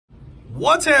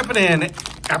What's happening?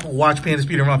 Apple Watch Panda,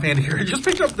 Peter from Panda here. I just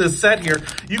picked up this set here.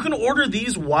 You can order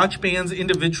these watch bands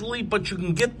individually, but you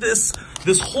can get this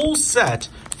whole set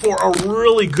for a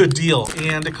really good deal.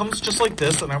 And it comes just like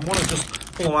this, and I want to just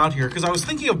pull them out here because I was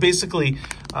thinking of basically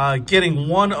getting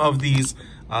one of these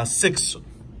 6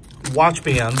 watch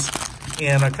bands,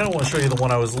 and I kind of want to show you the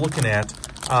one I was looking at.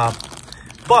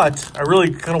 But I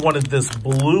really kind of wanted this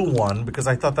blue one because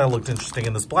I thought that looked interesting,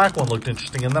 and this black one looked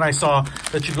interesting. And then I saw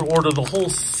that you could order the whole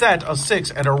set of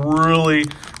 6 at a really,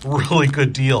 really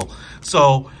good deal.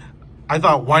 So I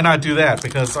thought, why not do that?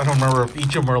 Because I don't remember if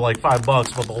each of them are like $5,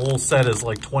 but the whole set is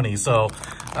like 20. So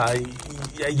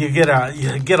you get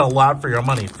a lot for your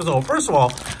money. So first of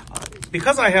all,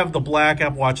 because I have the black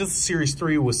Apple Watch, this is Series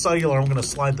 3 with cellular, I'm going to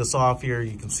slide this off here.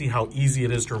 You can see how easy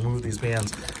it is to remove these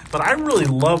bands. But I really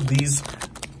love these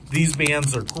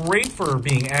bands. Are great for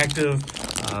being active,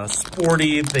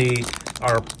 sporty. They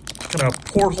are kind of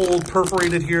porthole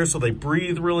perforated here, so they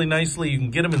breathe really nicely. You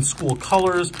can get them in school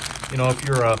colors. You know, if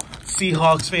you're a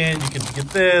Seahawks fan, you can get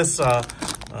this.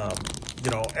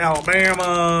 You know,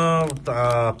 Alabama,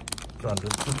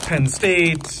 Penn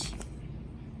State.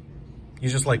 You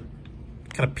just like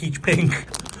kind of peach pink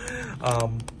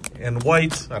and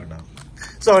white. I don't know.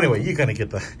 So anyway, you kind of get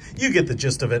the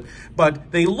gist of it.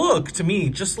 But they look to me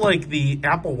just like the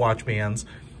Apple Watch bands,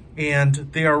 and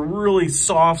they are really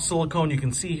soft silicone. You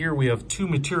can see here we have 2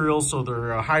 materials, so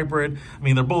they're a hybrid. I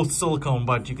mean, they're both silicone,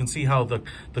 but you can see how the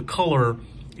color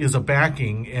is a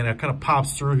backing, and it kind of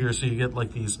pops through here, so you get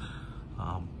like these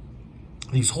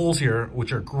holes here,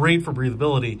 which are great for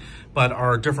breathability, but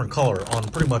are a different color on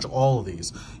pretty much all of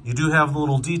these. You do have the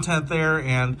little detent there,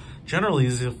 and generally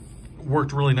these have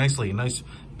worked really nicely. A nice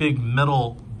big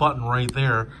metal button right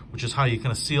there, which is how you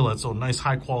kind of seal it. So a nice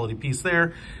high quality piece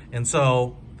there. And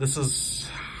so this is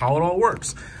how it all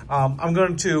works. I'm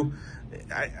going to,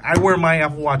 I wear my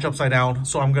Apple Watch upside down,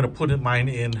 so I'm going to put mine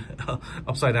in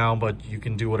upside down, but you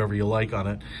can do whatever you like on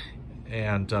it.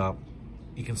 And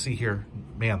you can see here,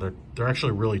 man, they're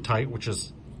actually really tight, which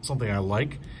is something I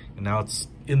like. And now it's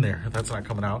in there. That's not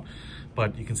coming out.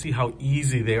 But you can see how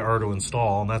easy they are to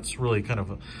install, and that's really kind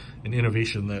of an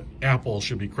innovation that Apple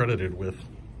should be credited with.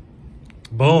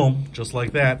 Boom, just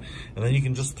like that. And then you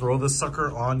can just throw this sucker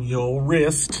on your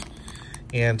wrist,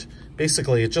 and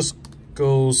basically it just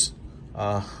goes,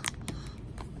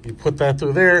 you put that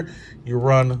through there, you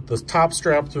run the top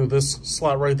strap through this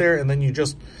slot right there, and then you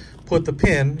just put the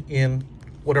pin in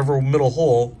whatever middle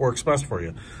hole works best for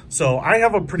you. So I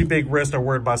have a pretty big wrist. I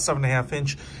wear it about 7.5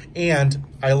 inch, and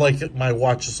I like it, my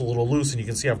watch is a little loose, and you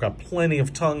can see I've got plenty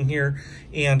of tongue here.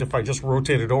 And if I just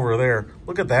rotate it over there,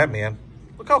 look at that, man.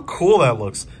 Look how cool that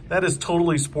looks. That is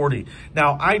totally sporty.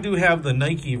 Now, I do have the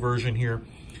Nike version here,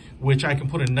 which I can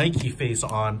put a Nike face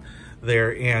on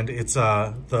there, and it's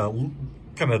the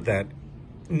kind of that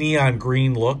neon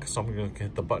green look. So I'm going to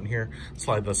hit the button here,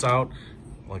 slide this out.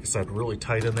 Like I said, really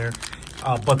tight in there.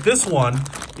 But this one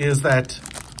is that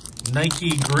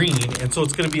Nike green, and so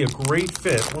it's going to be a great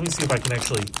fit. Let me see if I can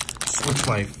actually switch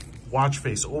my watch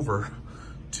face over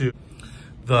to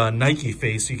the Nike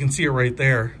face. You can see it right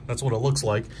there. That's what it looks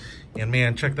like. And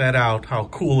man, check that out. How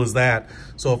cool is that?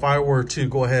 So if I were to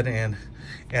go ahead and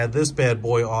add this bad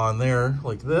boy on there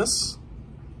like this,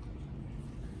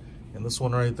 and this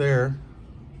one right there,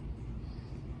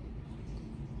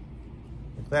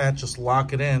 like that, just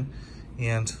lock it in.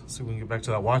 And see if we can get back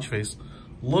to that watch face.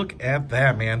 Look at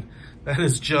that, man. That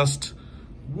is just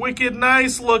wicked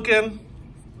nice looking.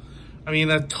 I mean,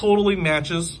 that totally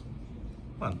matches.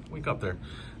 Come on, wake up there.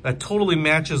 That totally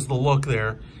matches the look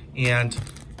there. And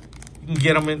you can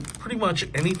get them in pretty much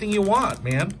anything you want,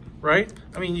 man, right?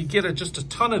 I mean, you get just a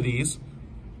ton of these.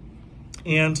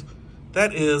 And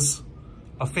that is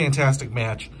a fantastic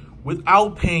match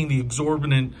without paying the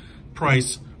exorbitant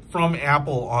price from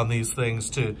Apple on these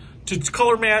things to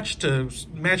color match, to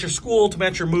match your school, to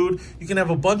match your mood. You can have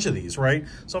a bunch of these, right?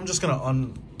 So I'm just gonna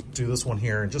undo this one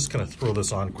here and just kind of throw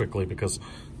this on quickly because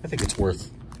I think it's worth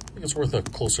a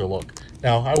closer look.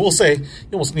 Now, I will say you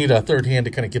almost need a third hand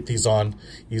to kind of get these on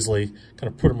easily. Kind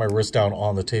of putting my wrist down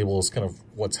on the table is kind of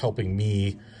what's helping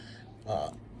me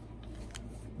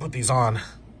put these on.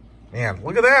 Man,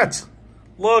 look at that.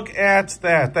 Look at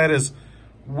that. That is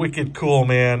wicked cool,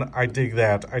 man. I dig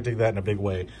that. I dig that in a big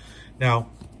way.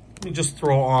 Now, let me just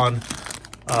throw on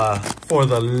for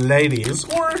the ladies,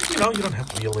 or, you know, you don't have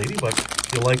to be a lady, but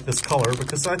if you like this color,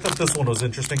 because I thought this one was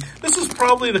interesting. This is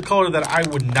probably the color that I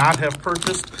would not have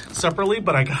purchased separately,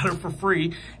 but I got it for free.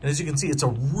 And as you can see, it's a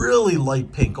really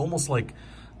light pink, almost like,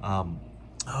 oh,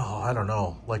 I don't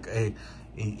know, like a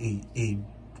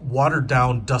watered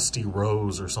down dusty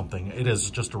rose or something. It is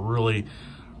just a really,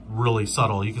 really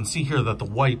subtle. You can see here that the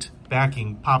white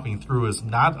backing popping through is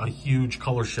not a huge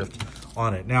color shift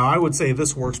on it. Now, I would say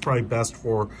this works probably best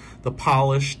for the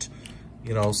polished,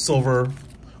 you know, silver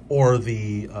or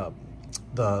the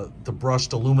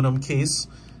brushed aluminum case.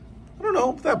 I don't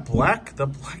know, the black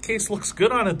case looks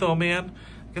good on it though, man.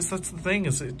 I guess that's the thing,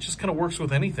 is it just kind of works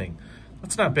with anything.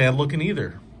 That's not bad looking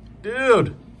either.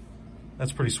 Dude,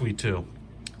 that's pretty sweet too.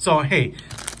 So, hey,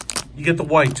 you get the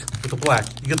white with the black,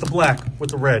 you get the black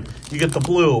with the red, you get the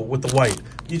blue with the white.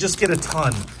 You just get a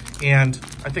ton, and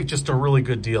I think just a really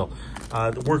good deal.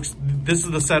 It works. This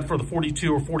is the set for the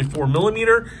 42 or 44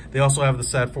 millimeter. They also have the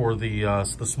set for the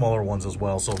smaller ones as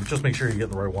well. So just make sure you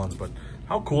get the right ones. But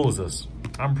how cool is this?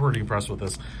 I'm pretty impressed with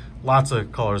this. Lots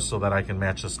of colors so that I can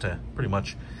match this to pretty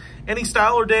much any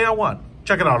style or day I want.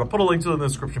 Check it out. I'll put a link to it in the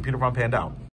description. Peter from Panda out.